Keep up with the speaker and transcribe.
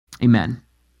Amen.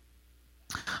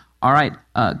 All right,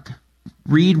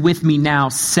 read with me now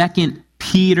 2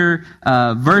 Peter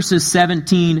verses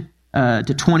 17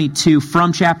 to 22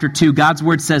 from chapter 2. God's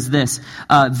word says this: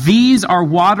 these are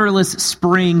waterless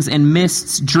springs and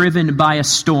mists driven by a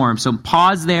storm. So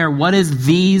pause there. What is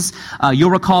these? You'll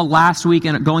recall last week,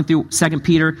 and going through 2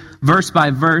 Peter verse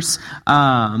by verse,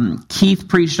 Keith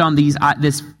preached on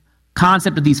this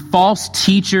concept of these false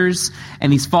teachers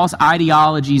and these false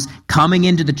ideologies coming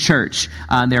into the church.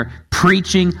 They're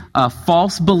preaching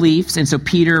false beliefs. And so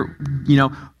Peter,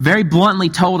 very bluntly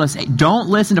told us, hey, don't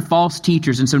listen to false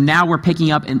teachers. And so now we're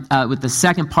picking up with the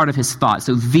second part of his thought.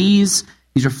 So he's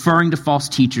referring to false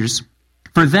teachers.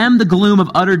 For them, the gloom of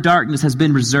utter darkness has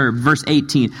been reserved. Verse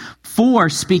 18, for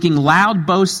speaking loud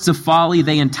boasts of folly,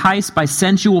 they entice by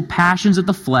sensual passions of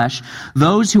the flesh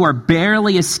those who are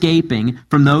barely escaping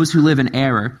from those who live in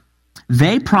error.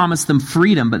 They promise them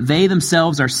freedom, but they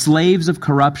themselves are slaves of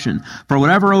corruption. For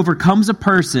whatever overcomes a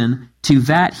person, to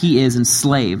that he is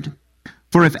enslaved.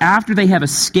 For if after they have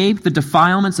escaped the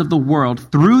defilements of the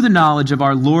world through the knowledge of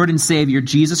our Lord and Savior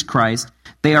Jesus Christ,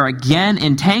 they are again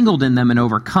entangled in them and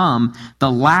overcome, the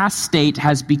last state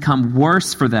has become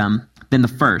worse for them than the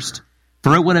first.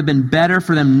 For it would have been better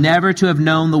for them never to have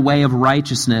known the way of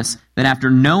righteousness than after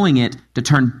knowing it to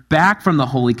turn back from the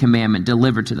holy commandment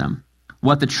delivered to them.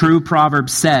 What the true proverb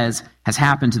says has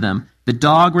happened to them. The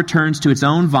dog returns to its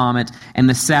own vomit, and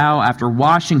the sow, after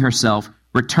washing herself,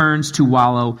 returns to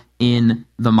wallow in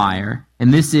the mire.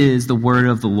 And this is the word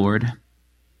of the Lord.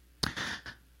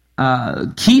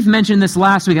 Keith mentioned this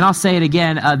last week, and I'll say it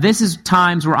again. This is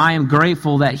times where I am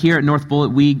grateful that here at North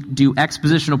Bullitt we do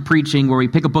expositional preaching where we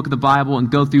pick a book of the Bible and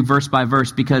go through verse by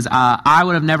verse, because I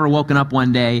would have never woken up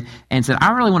one day and said,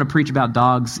 I really want to preach about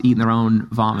dogs eating their own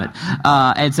vomit.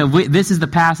 And so this is the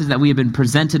passage that we have been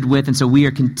presented with, and so we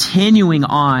are continuing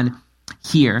on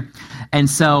here. And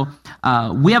so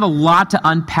we have a lot to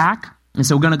unpack, and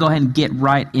so we're going to go ahead and get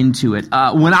right into it.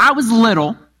 When I was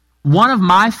little, one of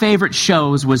my favorite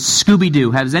shows was Scooby-Doo.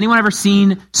 Has anyone ever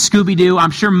seen Scooby-Doo? I'm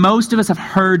sure most of us have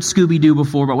heard Scooby-Doo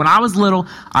before, but when I was little,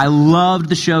 I loved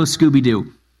the show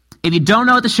Scooby-Doo. If you don't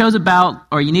know what the show's about,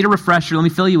 or you need a refresher, let me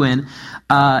fill you in.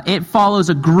 It follows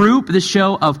a group, this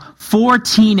show, of 4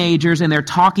 teenagers and their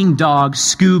talking dog,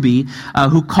 Scooby,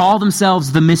 who call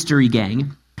themselves the Mystery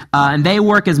Gang. And they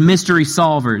work as mystery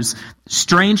solvers.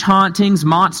 Strange hauntings,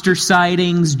 monster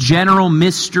sightings, general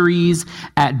mysteries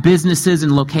at businesses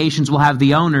and locations will have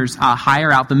the owners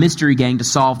hire out the mystery gang to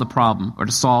solve the problem or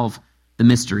to solve the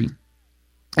mystery.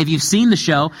 If you've seen the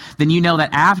show, then you know that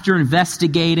after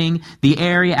investigating the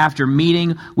area, after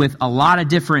meeting with a lot of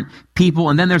different people,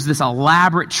 and then there's this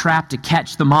elaborate trap to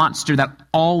catch the monster that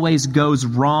always goes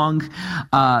wrong,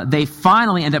 they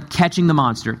finally end up catching the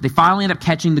monster. They finally end up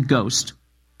catching the ghost.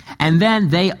 And then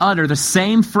they utter the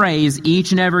same phrase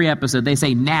each and every episode. They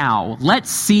say, now, let's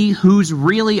see who's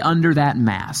really under that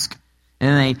mask. And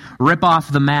then they rip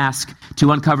off the mask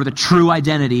to uncover the true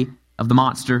identity of the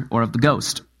monster or of the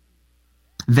ghost.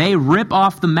 They rip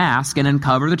off the mask and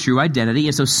uncover the true identity.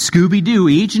 And so Scooby-Doo,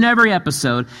 each and every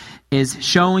episode, is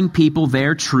showing people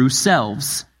their true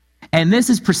selves. And this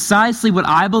is precisely what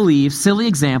I believe, silly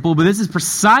example, but this is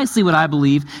precisely what I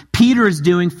believe Peter is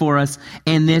doing for us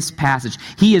in this passage.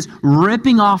 He is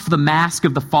ripping off the mask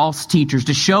of the false teachers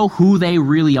to show who they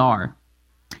really are.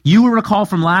 You will recall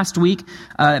from last week,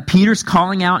 Peter's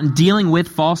calling out and dealing with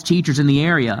false teachers in the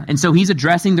area. And so he's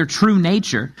addressing their true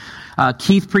nature.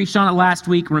 Keith preached on it last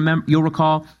week, you'll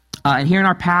recall. And here in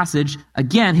our passage,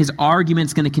 again, his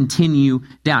argument's going to continue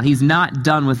down. He's not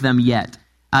done with them yet.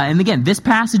 And again, this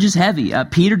passage is heavy.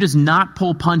 Peter does not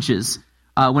pull punches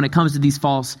when it comes to these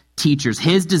false teachers.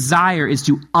 His desire is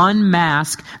to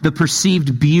unmask the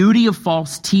perceived beauty of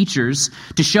false teachers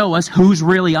to show us who's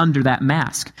really under that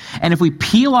mask. And if we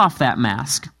peel off that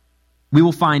mask, we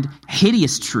will find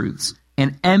hideous truths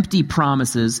and empty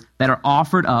promises that are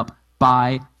offered up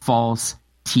by false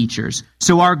teachers.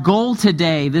 So our goal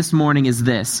today, this morning, is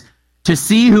this: to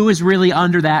see who is really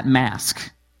under that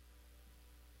mask.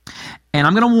 And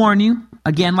I'm going to warn you,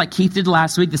 again, like Keith did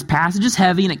last week, this passage is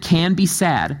heavy and it can be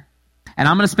sad. And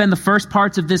I'm going to spend the first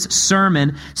parts of this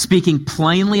sermon speaking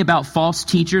plainly about false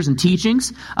teachers and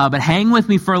teachings, but hang with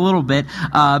me for a little bit,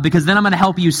 because then I'm going to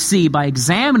help you see, by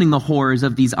examining the horrors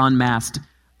of these unmasked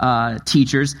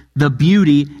teachers, the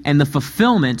beauty and the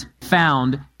fulfillment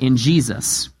found in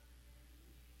Jesus.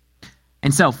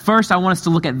 And so, first I want us to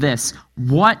look at this.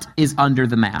 What is under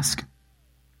the mask?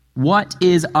 What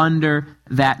is under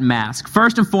that mask?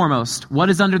 First and foremost, what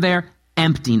is under there?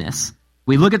 Emptiness.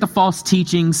 We look at the false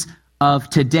teachings of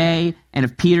today and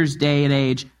of Peter's day and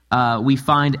age. we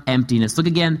find emptiness. Look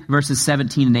again, verses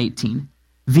 17 and 18.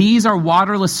 These are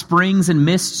waterless springs and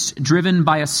mists driven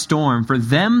by a storm. For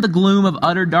them the gloom of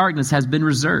utter darkness has been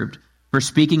reserved. For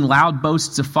speaking loud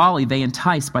boasts of folly, they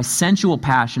entice by sensual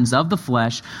passions of the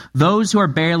flesh those who are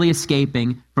barely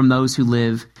escaping from those who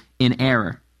live in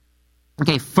error.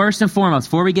 Okay, first and foremost,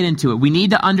 before we get into it, we need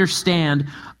to understand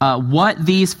what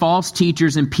these false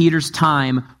teachers in Peter's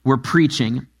time were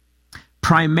preaching.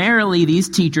 Primarily, these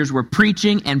teachers were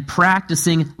preaching and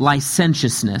practicing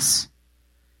licentiousness.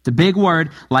 It's a big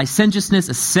word. Licentiousness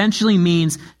essentially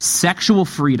means sexual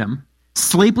freedom.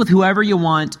 Sleep with whoever you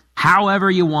want, however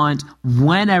you want,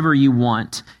 whenever you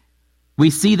want. We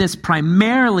see this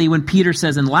primarily when Peter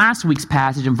says in last week's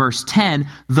passage in verse 10,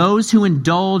 those who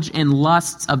indulge in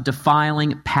lusts of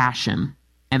defiling passion.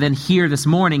 And then here this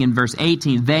morning in verse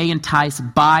 18, they entice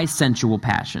by sensual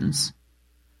passions.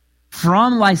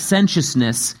 From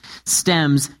licentiousness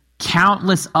stems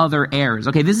countless other errors.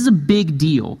 Okay, this is a big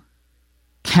deal.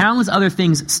 Countless other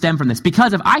things stem from this.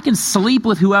 Because if I can sleep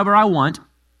with whoever I want,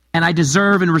 and I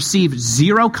deserve and receive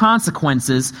zero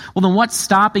consequences, well, then what's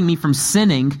stopping me from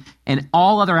sinning in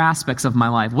all other aspects of my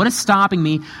life? What is stopping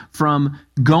me from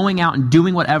going out and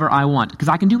doing whatever I want? Because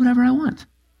I can do whatever I want.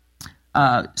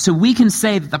 So we can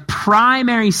say that the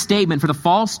primary statement for the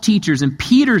false teachers in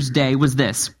Peter's day was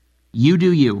this: you do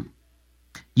you.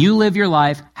 You live your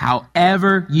life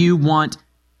however you want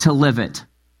to live it.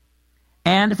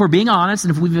 And if we're being honest,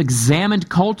 and if we've examined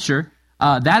culture,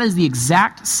 that is the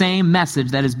exact same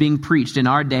message that is being preached in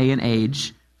our day and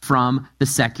age from the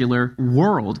secular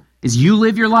world. Is you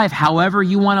live your life however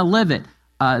you want to live it.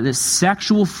 The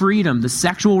sexual freedom, the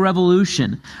sexual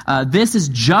revolution. This is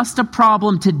just a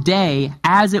problem today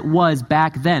as it was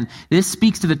back then. This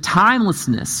speaks to the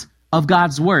timelessness of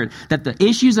God's word. That the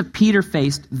issues that Peter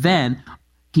faced then,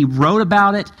 he wrote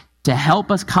about it to help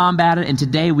us combat it, and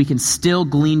today we can still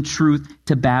glean truth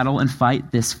to battle and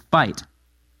fight this fight.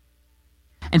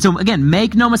 And so, again,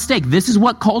 make no mistake, this is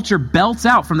what culture belts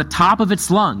out from the top of its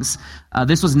lungs.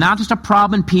 This was not just a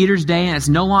problem in Peter's day, and it's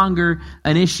no longer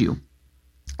an issue.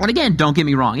 And again, don't get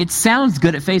me wrong, it sounds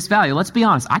good at face value. Let's be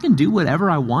honest, I can do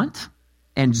whatever I want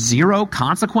and zero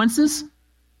consequences.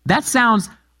 That sounds,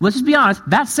 let's just be honest,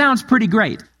 that sounds pretty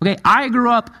great. Okay, I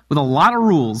grew up with a lot of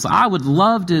rules. I would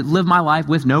love to live my life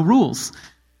with no rules.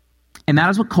 And that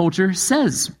is what culture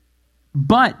says.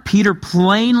 But Peter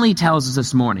plainly tells us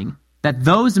this morning that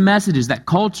those messages that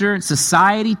culture and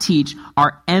society teach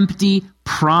are empty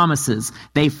promises.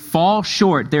 They fall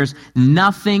short. There's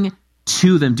nothing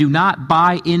to them. Do not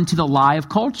buy into the lie of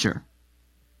culture.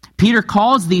 Peter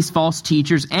calls these false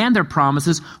teachers and their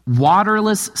promises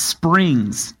waterless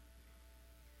springs.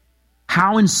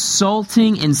 How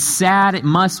insulting and sad it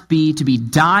must be to be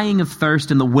dying of thirst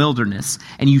in the wilderness,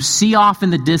 and you see off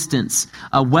in the distance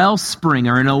a wellspring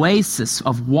or an oasis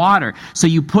of water, so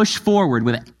you push forward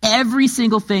with every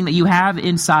single thing that you have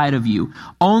inside of you,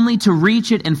 only to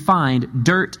reach it and find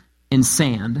dirt and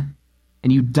sand,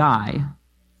 and you die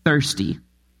thirsty.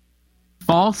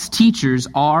 False teachers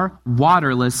are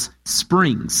waterless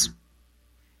springs.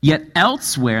 Yet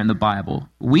elsewhere in the Bible,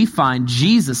 we find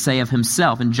Jesus say of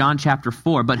himself in John chapter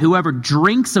 4, "But whoever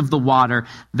drinks of the water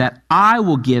that I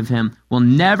will give him will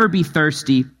never be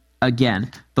thirsty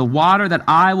again. The water that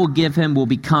I will give him will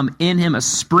become in him a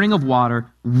spring of water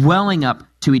welling up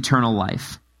to eternal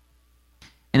life."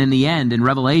 And in the end, in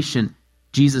Revelation,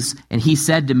 Jesus, and he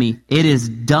said to me, "It is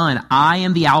done. I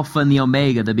am the Alpha and the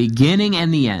Omega, the beginning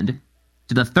and the end.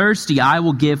 To the thirsty I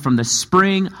will give from the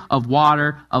spring of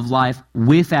water of life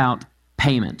without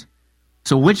payment."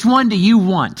 So which one do you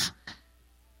want?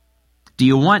 Do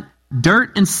you want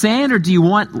dirt and sand, or do you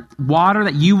want water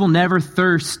that you will never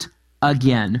thirst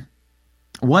again?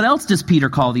 What else does Peter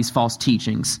call these false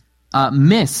teachings?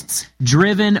 Mists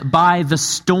driven by the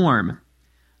storm.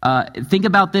 Think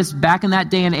about this back in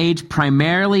that day and age,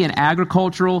 primarily an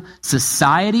agricultural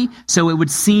society, so it would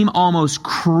seem almost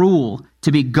cruel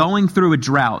to be going through a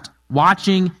drought,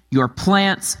 watching your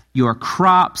plants, your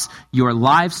crops, your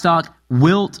livestock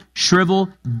wilt, shrivel,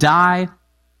 die,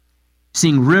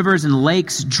 seeing rivers and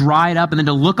lakes dried up, and then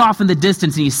to look off in the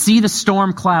distance and you see the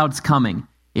storm clouds coming.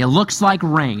 It looks like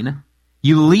rain.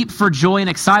 You leap for joy and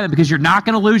excitement because you're not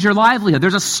going to lose your livelihood.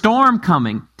 There's a storm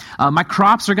coming. My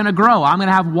crops are going to grow. I'm going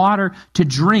to have water to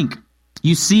drink.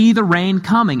 You see the rain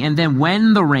coming, and then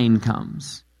when the rain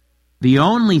comes, the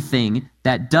only thing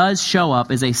that does show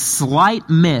up is a slight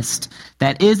mist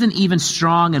that isn't even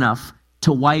strong enough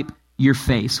to wipe your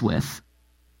face with.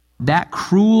 That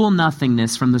cruel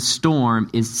nothingness from the storm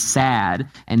is sad,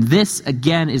 and this,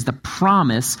 again, is the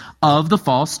promise of the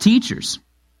false teachers.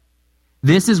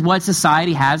 This is what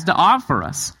society has to offer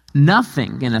us.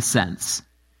 nothing in a sense.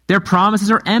 Their promises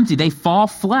are empty. They fall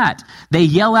flat. They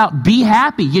yell out, be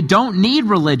happy. You don't need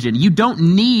religion. You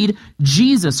don't need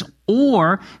Jesus.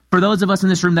 Or for those of us in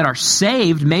this room that are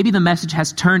saved, maybe the message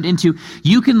has turned into,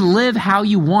 you can live how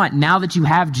you want now that you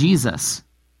have Jesus.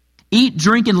 Eat,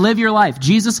 drink, and live your life.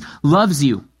 Jesus loves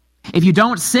you. If you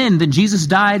don't sin, then Jesus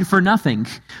died for nothing.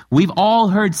 We've all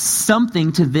heard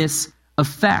something to this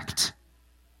effect.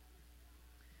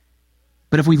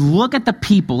 But if we look at the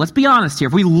people, let's be honest here,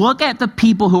 if we look at the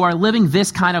people who are living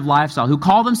this kind of lifestyle, who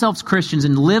call themselves Christians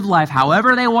and live life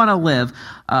however they want to live,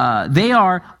 they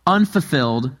are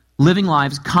unfulfilled, living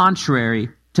lives contrary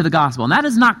to the gospel. And that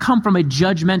does not come from a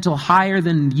judgmental, higher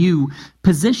than you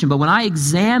position. But when I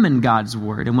examine God's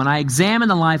word and when I examine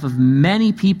the life of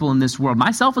many people in this world,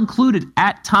 myself included,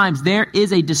 at times there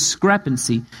is a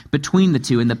discrepancy between the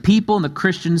two. And the people and the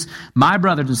Christians, my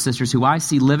brothers and sisters who I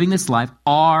see living this life,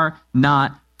 are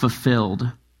not fulfilled.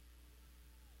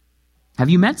 Have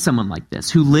you met someone like this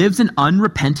who lives in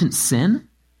unrepentant sin?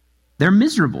 They're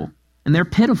miserable and they're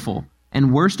pitiful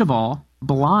and worst of all,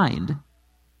 blind.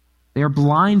 They are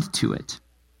blind to it.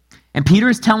 And Peter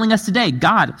is telling us today,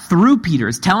 God, through Peter,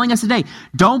 is telling us today,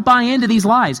 don't buy into these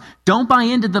lies. Don't buy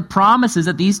into the promises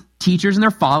that these teachers and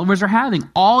their followers are having.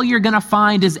 All you're going to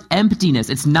find is emptiness.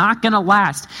 It's not going to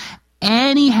last.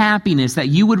 Any happiness that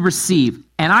you would receive,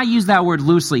 and I use that word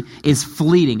loosely, is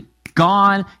fleeting,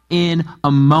 gone in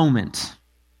a moment.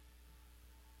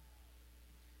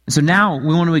 And so now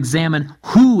we want to examine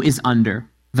who is under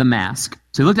the mask.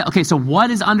 So we looked at, okay, so what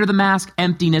is under the mask?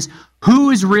 Emptiness.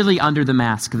 Who is really under the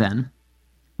mask then?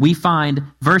 We find,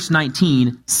 verse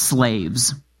 19,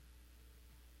 slaves.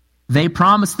 They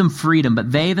promise them freedom,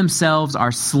 but they themselves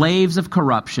are slaves of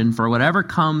corruption. For whatever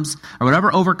comes, or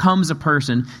whatever overcomes a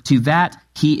person, to that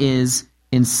he is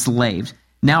enslaved.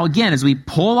 Now again, as we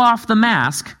pull off the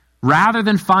mask, rather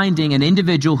than finding an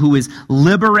individual who is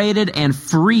liberated and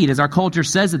freed, as our culture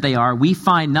says that they are, we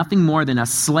find nothing more than a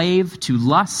slave to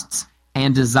lusts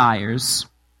and desires,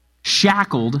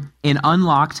 shackled in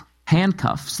unlocked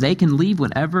handcuffs. They can leave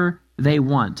whenever they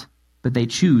want, but they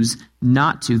choose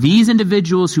not to. These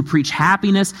individuals who preach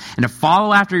happiness and to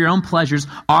follow after your own pleasures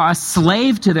are a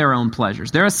slave to their own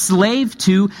pleasures. They're a slave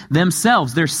to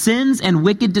themselves. Their sins and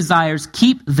wicked desires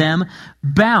keep them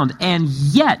bound, and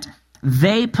yet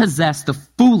they possess the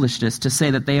foolishness to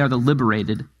say that they are the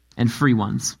liberated and free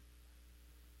ones.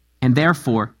 And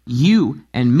therefore, you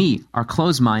and me are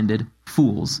closed-minded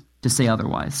fools to say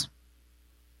otherwise.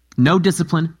 No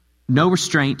discipline, no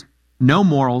restraint, no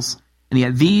morals, and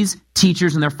yet these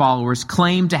teachers and their followers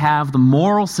claim to have the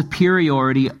moral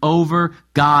superiority over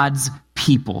God's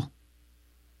people.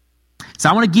 So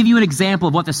I want to give you an example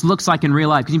of what this looks like in real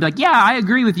life, because you'd be like, yeah, I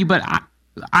agree with you, but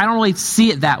I don't really see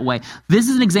it that way. This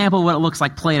is an example of what it looks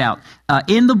like played out.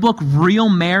 In the book Real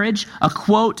Marriage, a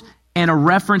quote and a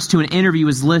reference to an interview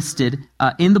is listed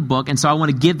in the book, and so I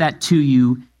want to give that to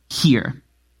you here.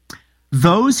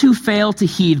 Those who fail to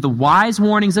heed the wise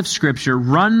warnings of Scripture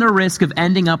run the risk of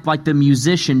ending up like the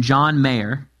musician John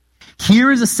Mayer.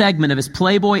 Here is a segment of his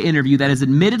Playboy interview that is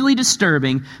admittedly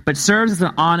disturbing, but serves as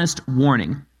an honest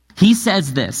warning. He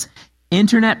says this: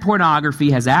 internet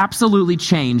pornography has absolutely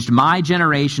changed my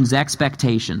generation's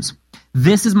expectations.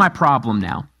 This is my problem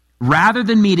now. Rather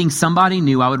than meeting somebody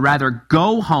new, I would rather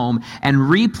go home and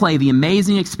replay the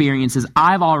amazing experiences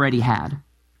I've already had.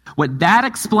 What that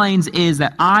explains is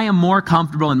that I am more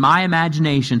comfortable in my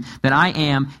imagination than I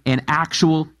am in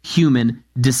actual human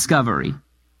discovery.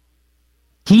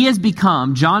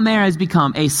 John Mayer has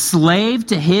become a slave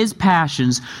to his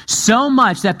passions so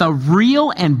much that the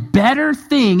real and better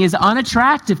thing is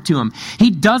unattractive to him. He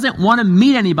doesn't want to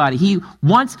meet anybody. He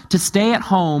wants to stay at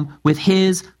home with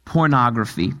his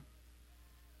pornography.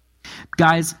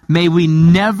 Guys, may we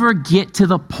never get to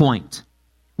the point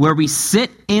where we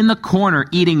sit in the corner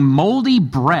eating moldy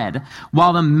bread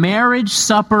while the marriage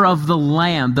supper of the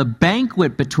Lamb, the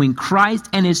banquet between Christ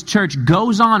and his church,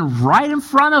 goes on right in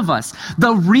front of us.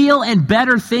 The real and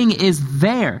better thing is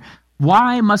there.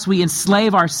 Why must we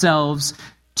enslave ourselves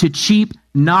to cheap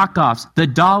knockoffs, the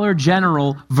Dollar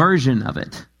General version of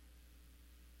it?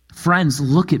 Friends,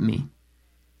 look at me.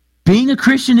 Being a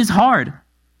Christian is hard.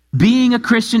 Being a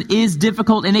Christian is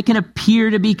difficult, and it can appear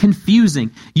to be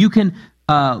confusing. You can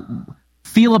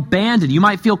feel abandoned. You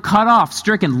might feel cut off,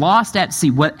 stricken, lost at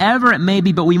sea, whatever it may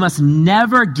be, but we must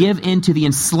never give in to the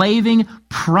enslaving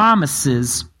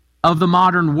promises of the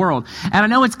modern world. And I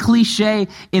know it's cliche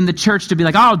in the church to be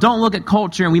like, oh, don't look at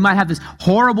culture, and we might have this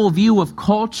horrible view of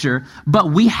culture,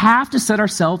 but we have to set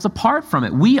ourselves apart from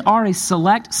it. We are a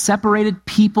select, separated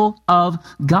people of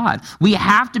God. We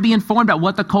have to be informed about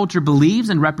what the culture believes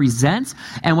and represents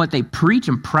and what they preach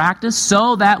and practice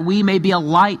so that we may be a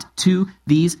light to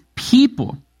these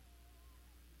people.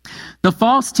 The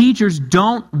false teachers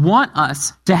don't want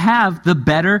us to have the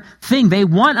better thing. They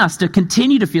want us to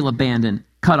continue to feel abandoned,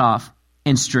 cut off,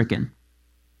 and stricken.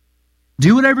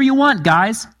 Do whatever you want,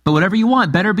 guys, but whatever you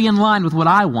want better be in line with what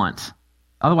I want.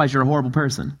 Otherwise, you're a horrible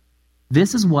person.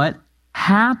 This is what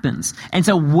happens. And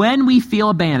so when we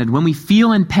feel abandoned, when we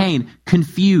feel in pain,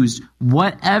 confused,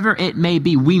 whatever it may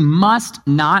be, we must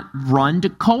not run to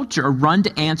culture or run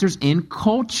to answers in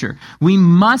culture. We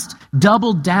must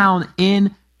double down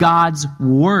in God's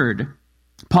word.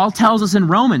 Paul tells us in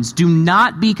Romans, do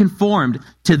not be conformed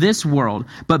to this world,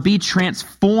 but be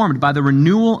transformed by the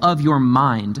renewal of your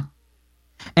mind.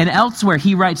 And elsewhere,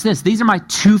 he writes this. These are my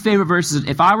two favorite verses.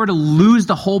 If I were to lose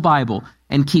the whole Bible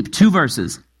and keep two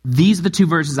verses, these are the two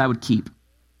verses I would keep.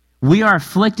 We are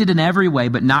afflicted in every way,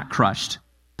 but not crushed,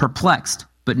 perplexed,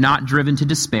 but not driven to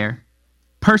despair,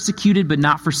 persecuted, but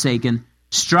not forsaken,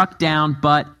 struck down,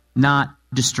 but not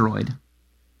destroyed.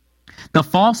 The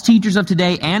false teachers of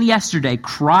today and yesterday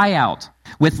cry out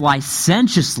with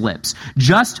licentious lips,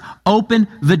 just open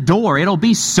the door. It'll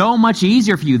be so much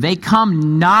easier for you. They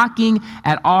come knocking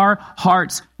at our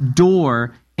heart's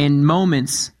door in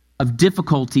moments of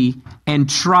difficulty and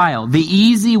trial. The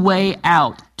easy way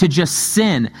out to just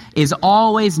sin is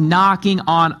always knocking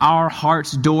on our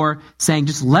heart's door, saying,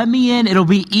 just let me in, it'll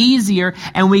be easier,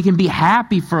 and we can be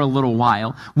happy for a little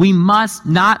while. We must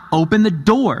not open the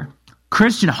door.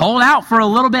 Christian, hold out for a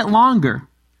little bit longer.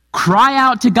 Cry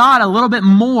out to God a little bit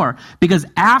more, because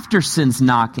after sin's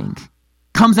knocking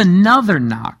comes another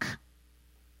knock.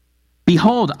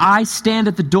 Behold, I stand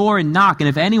at the door and knock, and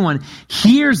if anyone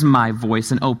hears my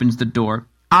voice and opens the door,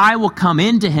 I will come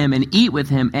into him and eat with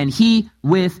him, and he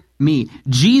with me.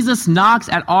 Jesus knocks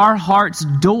at our heart's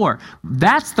door.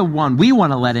 That's the one we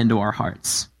want to let into our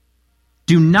hearts.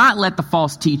 Do not let the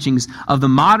false teachings of the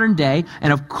modern day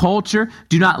and of culture,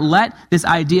 do not let this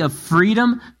idea of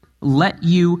freedom let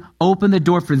you open the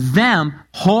door for them.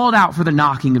 Hold out for the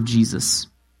knocking of Jesus.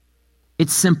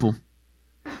 It's simple.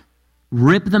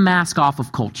 Rip the mask off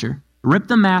of culture. Rip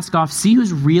the mask off. See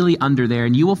who's really under there,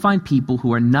 and you will find people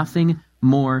who are nothing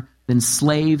more than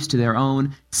slaves to their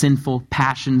own sinful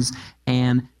passions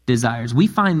and desires. We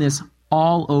find this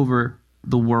all over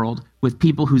the world with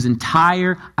people whose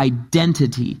entire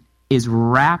identity is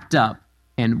wrapped up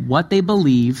in what they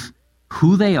believe,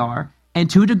 who they are, and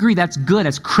to a degree that's good.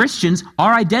 As Christians,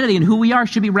 our identity and who we are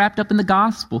should be wrapped up in the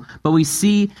gospel. But we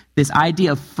see this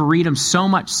idea of freedom so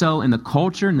much so in the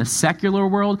culture, in the secular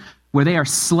world, where they are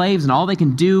slaves and all they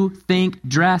can do, think,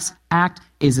 dress, act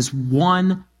is this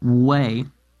one way.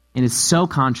 And it's so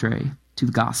contrary to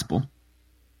the gospel.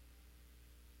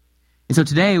 And so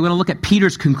today we're going to look at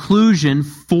Peter's conclusion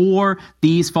for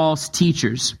these false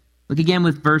teachers. Look again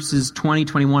with verses 20,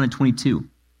 21, and 22.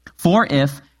 For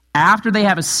if, after they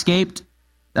have escaped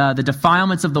the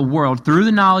defilements of the world through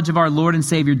the knowledge of our Lord and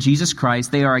Savior Jesus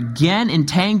Christ, they are again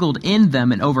entangled in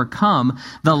them and overcome,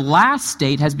 the last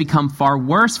state has become far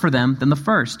worse for them than the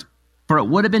first. For it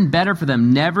would have been better for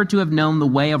them never to have known the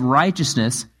way of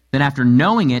righteousness than after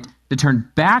knowing it to turn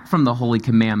back from the holy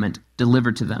commandment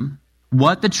delivered to them.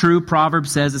 What the true proverb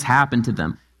says has happened to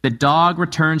them. The dog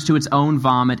returns to its own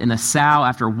vomit, and the sow,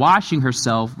 after washing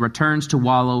herself, returns to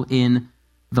wallow in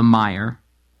the mire.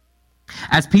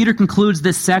 As Peter concludes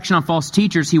this section on false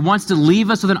teachers, he wants to leave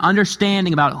us with an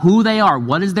understanding about who they are,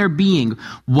 what is their being,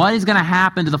 what is going to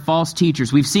happen to the false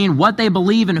teachers. We've seen what they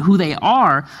believe and who they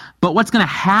are, but what's going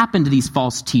to happen to these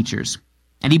false teachers?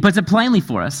 And he puts it plainly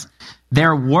for us.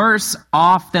 They're worse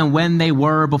off than when they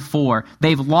were before.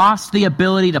 They've lost the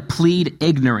ability to plead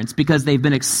ignorance because they've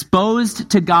been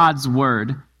exposed to God's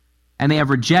word, and they have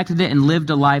rejected it and lived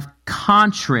a life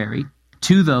contrary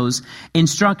to those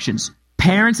instructions.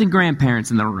 Parents and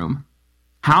grandparents in the room,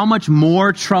 how much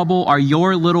more trouble are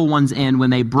your little ones in when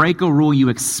they break a rule you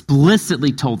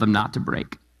explicitly told them not to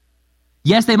break?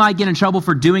 Yes, they might get in trouble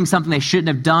for doing something they shouldn't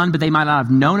have done, but they might not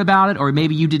have known about it, or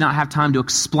maybe you did not have time to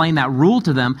explain that rule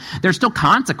to them. There's still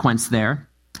consequence there.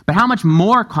 But how much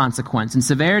more consequence and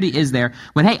severity is there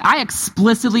when, hey, I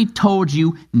explicitly told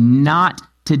you not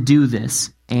to do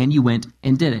this, and you went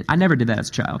and did it? I never did that as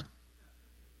a child.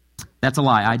 That's a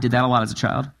lie. I did that a lot as a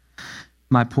child.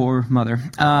 My poor mother.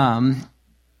 I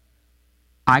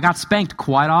got spanked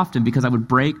quite often because I would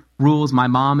break rules. My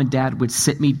mom and dad would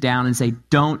sit me down and say,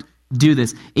 don't do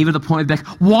this. Even to the point of like,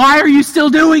 why are you still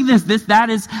doing this? That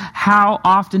is how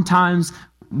oftentimes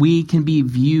we can be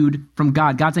viewed from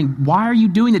God. God saying, why are you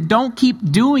doing it? Don't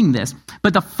keep doing this.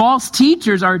 But the false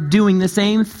teachers are doing the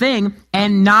same thing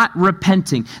and not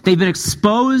repenting. They've been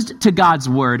exposed to God's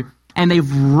word and they've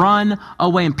run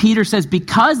away. And Peter says,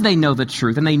 because they know the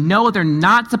truth and they know what they're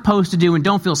not supposed to do and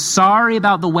don't feel sorry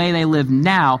about the way they live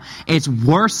now, it's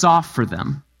worse off for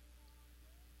them.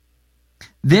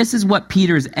 This is what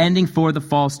Peter is ending for the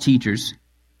false teachers.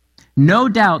 No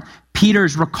doubt,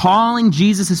 Peter's recalling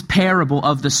Jesus' parable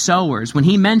of the sowers when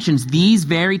he mentions these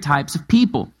very types of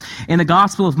people. In the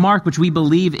Gospel of Mark, which we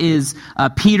believe is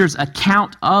Peter's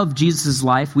account of Jesus'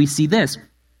 life, we see this.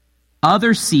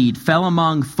 Other seed fell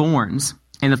among thorns,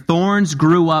 and the thorns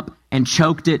grew up and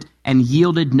choked it and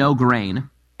yielded no grain.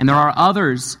 And there are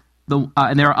others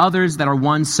that are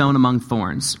ones sown among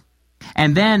thorns.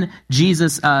 And then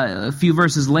Jesus, a few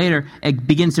verses later,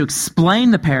 begins to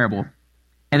explain the parable.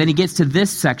 And then he gets to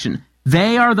this section.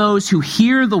 They are those who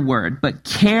hear the word, but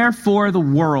care for the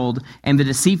world and the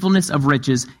deceitfulness of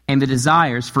riches and the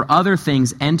desires for other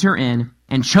things enter in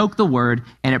and choke the word,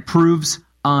 and it proves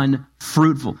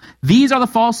unfruitful. These are the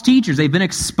false teachers. They've been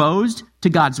exposed to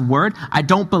God's word. I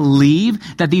don't believe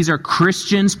that these are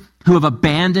Christians who have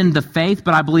abandoned the faith,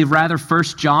 but I believe rather 1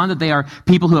 John that they are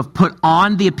people who have put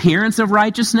on the appearance of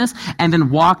righteousness and then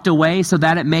walked away so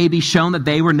that it may be shown that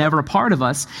they were never a part of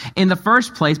us in the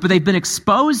first place. But they've been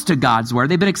exposed to God's word.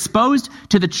 They've been exposed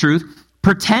to the truth,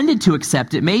 pretended to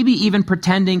accept it, maybe even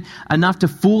pretending enough to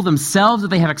fool themselves that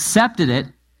they have accepted it.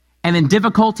 And then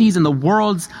difficulties in the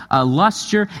world's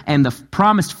luster and the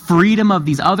promised freedom of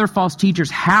these other false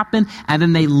teachers happen, and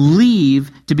then they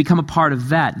leave to become a part of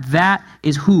that. That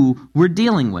is who we're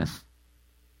dealing with.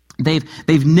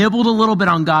 They've nibbled a little bit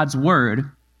on God's word,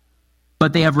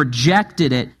 but they have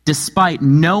rejected it despite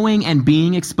knowing and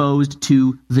being exposed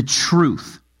to the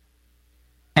truth.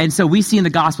 And so we see in the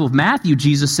Gospel of Matthew,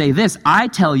 Jesus say this, I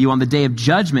tell you on the day of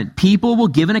judgment, people will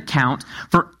give an account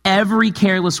for every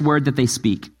careless word that they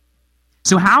speak.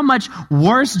 So how much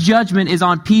worse judgment is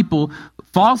on people,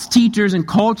 false teachers and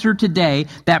culture today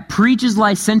that preaches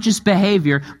licentious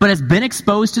behavior but has been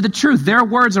exposed to the truth? Their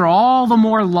words are all the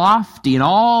more lofty and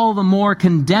all the more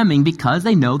condemning because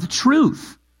they know the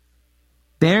truth.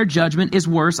 Their judgment is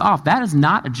worse off. That is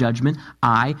not a judgment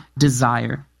I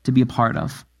desire to be a part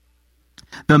of.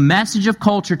 The message of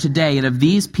culture today and of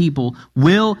these people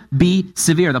will be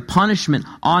severe. The punishment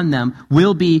on them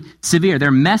will be severe.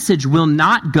 Their message will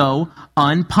not go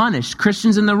unpunished.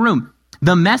 Christians in the room,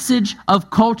 the message of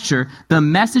culture, the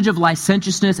message of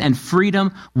licentiousness and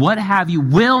freedom, what have you,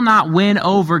 will not win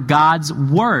over God's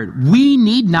word. We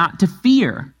need not to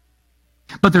fear.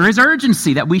 But there is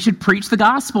urgency that we should preach the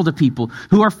gospel to people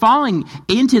who are falling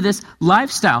into this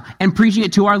lifestyle and preaching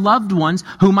it to our loved ones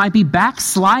who might be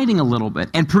backsliding a little bit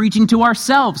and preaching to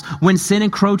ourselves when sin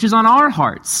encroaches on our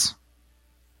hearts.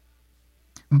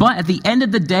 But at the end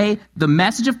of the day, the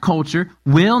message of culture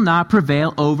will not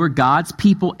prevail over God's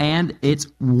people and its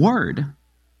word.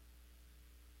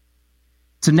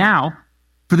 So now,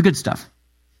 for the good stuff.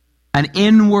 An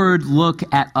inward look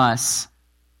at us.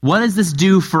 What does this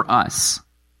do for us?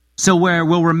 So where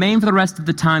we'll remain for the rest of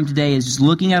the time today is just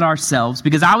looking at ourselves,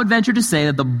 because I would venture to say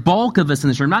that the bulk of us in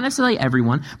this room, not necessarily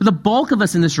everyone, but the bulk of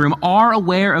us in this room are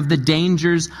aware of the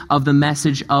dangers of the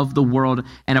message of the world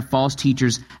and of false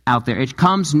teachers out there. It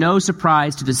comes no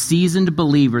surprise to the seasoned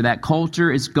believer that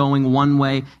culture is going one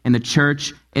way and the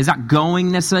church is not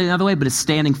going necessarily another way, but is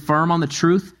standing firm on the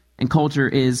truth, and culture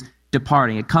is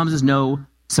departing. It comes as no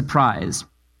surprise.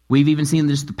 We've even seen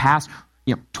this the past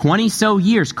 20 so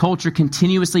years, culture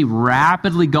continuously,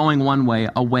 rapidly going one way,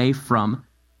 away from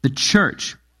the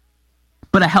church.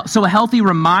 But a healthy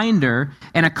reminder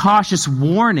and a cautious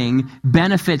warning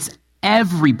benefits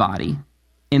everybody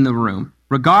in the room,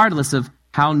 regardless of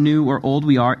how new or old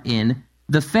we are in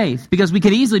the faith. Because we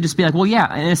could easily just be like, well,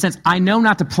 yeah, in a sense, I know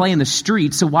not to play in the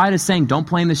street, so why does saying don't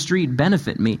play in the street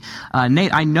benefit me?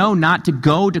 Nate, I know not to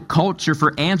go to culture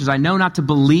for answers. I know not to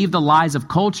believe the lies of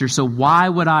culture, so why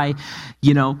would I,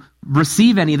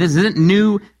 receive any of this? This isn't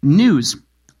new news.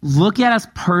 Look at us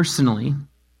personally,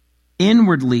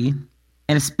 inwardly,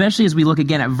 and especially as we look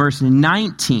again at verse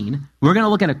 19, we're going to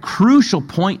look at a crucial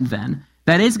point then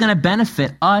that is going to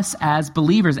benefit us as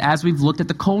believers as we've looked at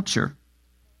the culture.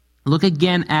 Look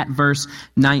again at verse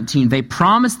 19. They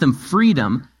promise them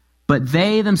freedom, but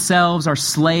they themselves are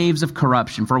slaves of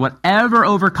corruption. For whatever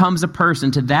overcomes a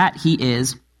person, to that he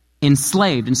is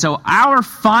enslaved. And so our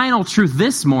final truth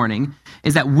this morning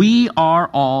is that we are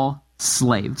all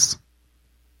slaves.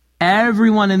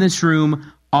 Everyone in this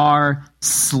room are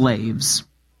slaves.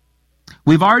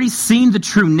 We've already seen the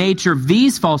true nature of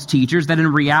these false teachers, that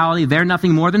in reality, they're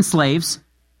nothing more than slaves.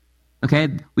 Okay,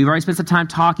 we've already spent some time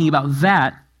talking about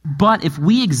that. But if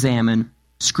we examine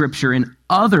Scripture in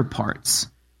other parts,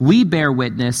 we bear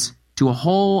witness to a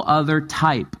whole other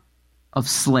type of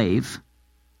slave.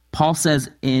 Paul says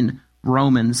in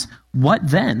Romans, "What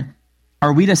then?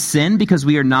 Are we to sin because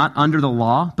we are not under the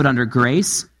law, but under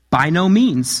grace? By no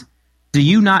means. Do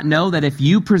you not know that if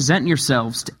you present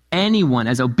yourselves to anyone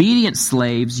as obedient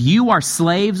slaves, you are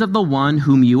slaves of the one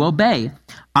whom you obey,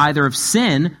 either of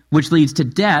sin, which leads to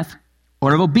death,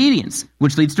 or of obedience,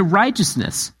 which leads to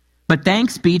righteousness? But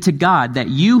thanks be to God that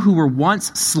you who were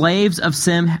once slaves of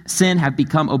sin have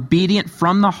become obedient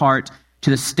from the heart to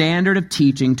the standard of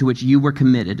teaching to which you were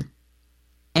committed.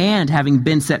 And having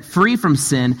been set free from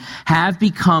sin, have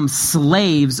become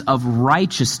slaves of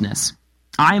righteousness.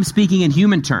 I am speaking in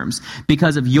human terms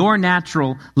because of your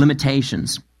natural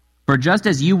limitations. For just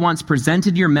as you once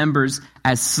presented your members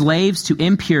as slaves to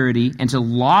impurity and to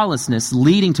lawlessness,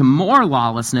 leading to more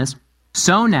lawlessness,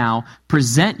 so now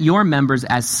present your members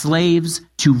as slaves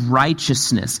to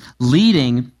righteousness,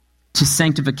 leading to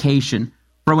sanctification.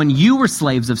 For when you were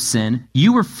slaves of sin,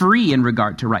 you were free in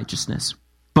regard to righteousness.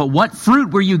 But what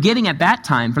fruit were you getting at that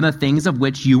time from the things of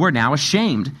which you are now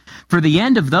ashamed? For the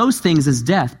end of those things is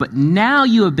death, but now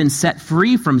you have been set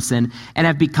free from sin and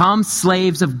have become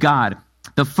slaves of God.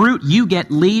 The fruit you get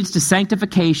leads to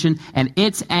sanctification, and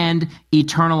its end,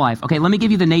 eternal life." Okay, let me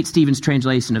give you the Nate Stevens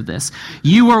translation of this.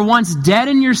 "You were once dead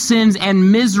in your sins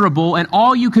and miserable, and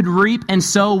all you could reap and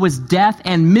sow was death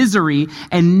and misery.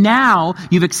 And now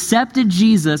you've accepted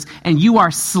Jesus, and you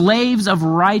are slaves of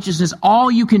righteousness.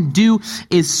 All you can do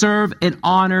is serve and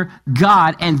honor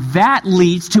God, and that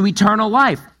leads to eternal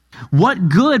life." What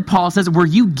good, Paul says, were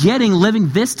you getting living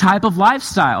this type of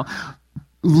lifestyle?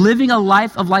 Living a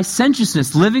life of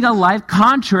licentiousness, living a life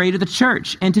contrary to the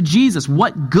church and to Jesus.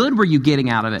 What good were you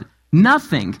getting out of it?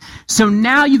 Nothing. So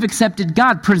now you've accepted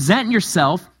God. Present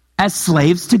yourself as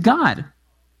slaves to God.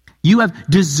 You have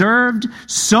deserved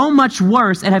so much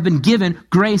worse and have been given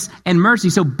grace and mercy.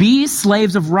 So be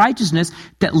slaves of righteousness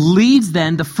that leads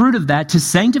then the fruit of that to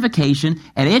sanctification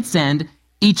and its end,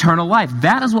 eternal life.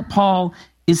 That is what Paul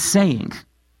is saying.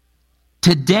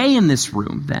 Today in this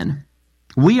room then,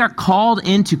 we are called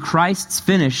into Christ's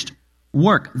finished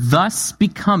work, thus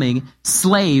becoming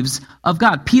slaves of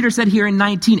God. Peter said here in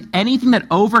 19, anything that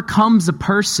overcomes a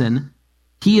person,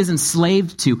 he is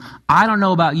enslaved to. I don't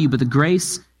know about you, but the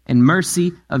grace and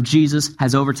mercy of Jesus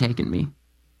has overtaken me.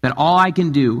 That all I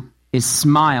can do is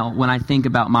smile when I think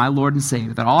about my Lord and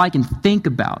Savior. That all I can think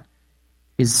about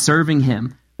is serving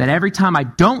him. That every time I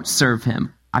don't serve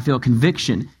him, I feel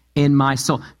conviction in my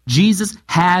soul. Jesus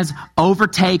has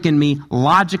overtaken me.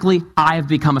 Logically, I have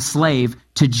become a slave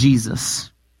to Jesus.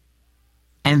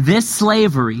 And this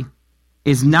slavery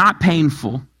is not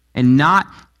painful and not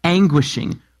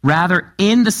anguishing. Rather,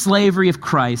 in the slavery of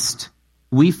Christ,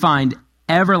 we find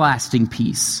everlasting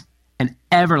peace and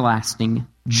everlasting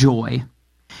joy.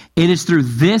 It is through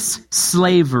this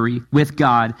slavery with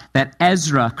God that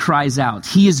Ezra cries out,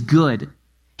 "He is good.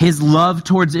 His love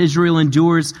towards Israel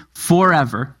endures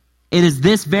forever." It is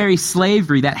this very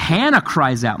slavery that Hannah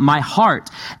cries out, "My heart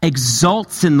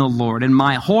exults in the Lord, and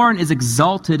my horn is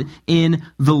exalted in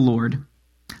the Lord.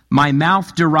 My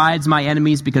mouth derides my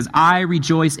enemies because I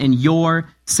rejoice in your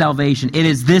salvation." It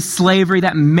is this slavery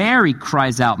that Mary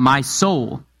cries out, "My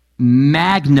soul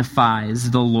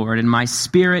magnifies the Lord, and my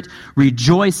spirit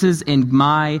rejoices in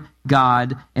my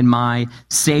God and my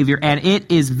Savior." And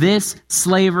it is this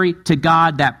slavery to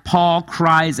God that Paul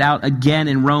cries out again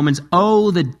in Romans, "Oh,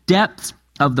 the depths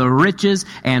of the riches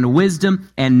and wisdom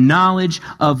and knowledge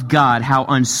of God. How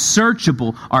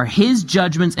unsearchable are his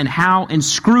judgments and how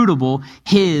inscrutable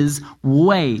his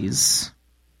ways."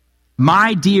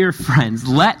 My dear friends,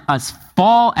 let us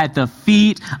fall at the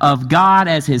feet of God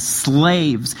as his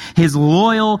slaves, his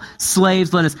loyal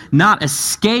slaves. Let us not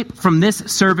escape from this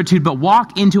servitude, but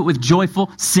walk into it with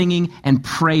joyful singing and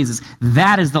praises.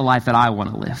 That is the life that I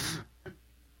want to live.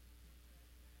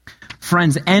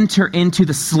 Friends, enter into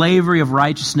the slavery of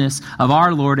righteousness of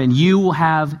our Lord, and you will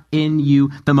have in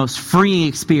you the most freeing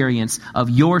experience of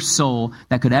your soul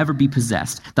that could ever be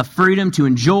possessed. The freedom to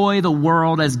enjoy the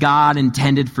world as God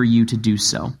intended for you to do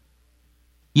so.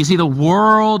 You see, the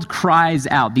world cries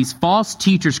out. These false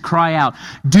teachers cry out,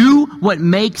 "Do what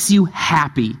makes you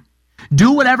happy.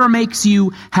 Do whatever makes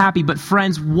you happy." But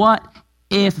friends, what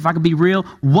if I could be real,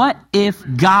 what if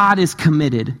God is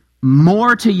committed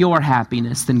more to your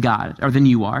happiness than God or than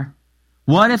you are?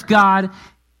 What if God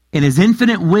in his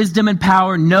infinite wisdom and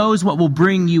power, knows what will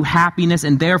bring you happiness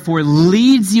and therefore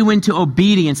leads you into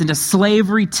obedience, into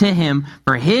slavery to him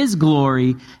for his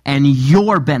glory and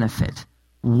your benefit.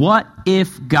 What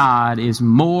if God is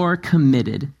more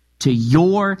committed to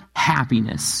your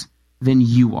happiness than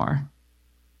you are?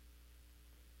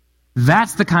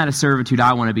 That's the kind of servitude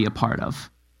I want to be a part of.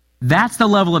 That's the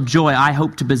level of joy I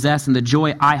hope to possess, and the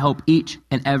joy I hope each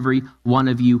and every one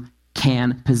of you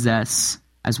can possess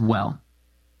as well.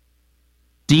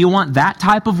 Do you want that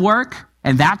type of work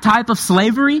and that type of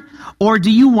slavery? Or do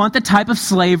you want the type of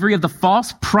slavery of the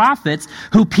false prophets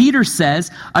who Peter says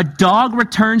a dog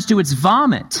returns to its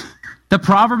vomit? The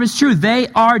proverb is true. They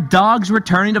are dogs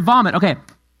returning to vomit. Okay,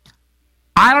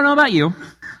 I don't know about you.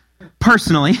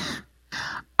 Personally,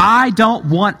 I don't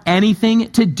want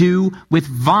anything to do with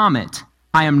vomit.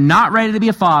 I am not ready to be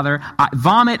a father.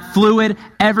 Vomit, fluid,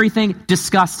 everything,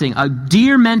 disgusting. A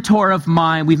dear mentor of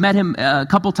mine, we've met him a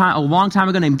long time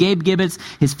ago, named Gabe Gibbets.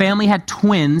 His family had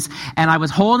twins, and I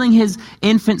was holding his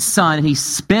infant son, and he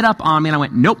spit up on me, and I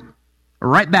went, nope,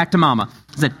 right back to mama.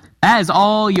 I said, that is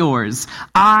all yours.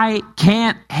 I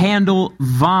can't handle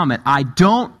vomit. I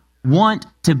don't want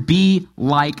to be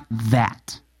like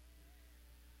that.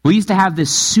 We used to have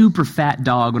this super fat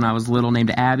dog when I was little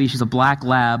named Abby. She's a black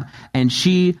lab, and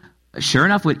she, sure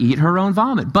enough, would eat her own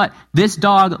vomit. But this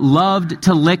dog loved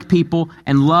to lick people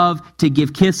and loved to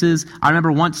give kisses. I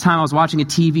remember one time I was watching a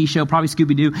TV show, probably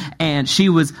Scooby-Doo, and she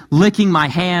was licking my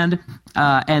hand,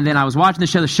 and then I was watching the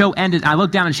show ended, and I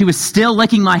looked down, and she was still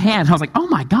licking my hand. I was like, oh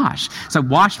my gosh. So I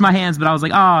washed my hands, but I was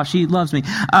like, oh, she loves me.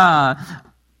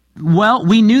 Well,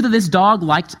 we knew that this dog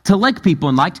liked to lick people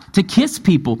and liked to kiss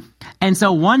people. And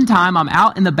so one time I'm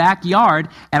out in the backyard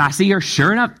and I see her,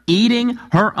 sure enough, eating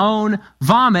her own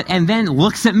vomit, and then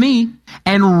looks at me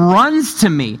and runs to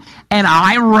me. And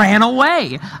I ran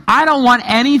away. I don't want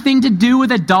anything to do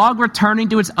with a dog returning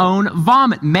to its own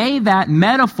vomit. May that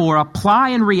metaphor apply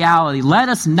in reality. Let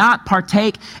us not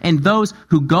partake in those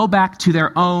who go back to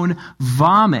their own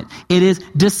vomit. It is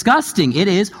disgusting. It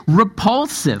is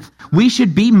repulsive. We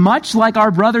should be much like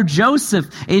our brother Joseph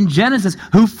in Genesis,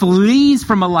 who flees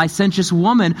from a licentious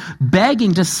woman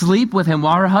begging to sleep with him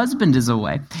while her husband is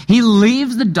away. He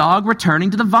leaves the dog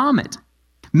returning to the vomit.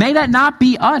 May that not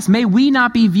be us. May we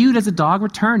not be viewed as a dog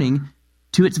returning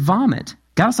to its vomit.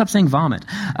 Gotta stop saying vomit.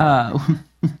 I'm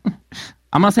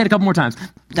going to say it a couple more times.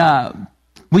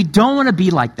 We don't want to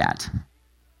be like that.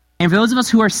 And for those of us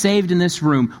who are saved in this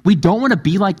room, we don't want to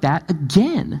be like that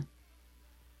again.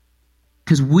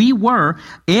 Because we were,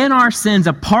 in our sins,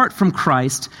 apart from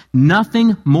Christ,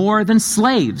 nothing more than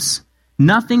slaves.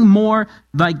 Nothing more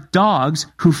like dogs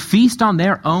who feast on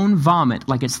their own vomit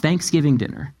like it's Thanksgiving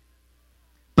dinner.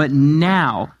 But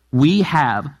now we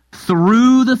have,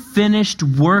 through the finished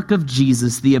work of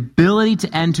Jesus, the ability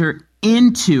to enter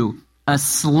into a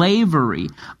slavery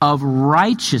of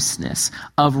righteousness,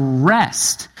 of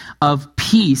rest, of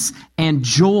peace, and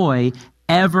joy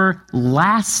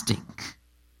everlasting.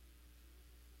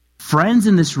 Friends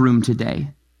in this room today,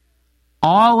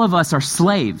 all of us are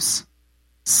slaves.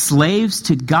 Slaves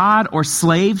to God or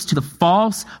slaves to the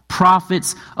false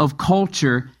prophets of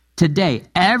culture today.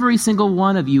 Every single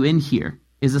one of you in here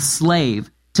is a slave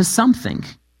to something.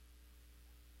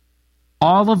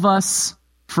 All of us,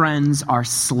 friends, are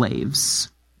slaves.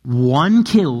 One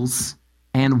kills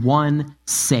and one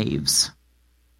saves.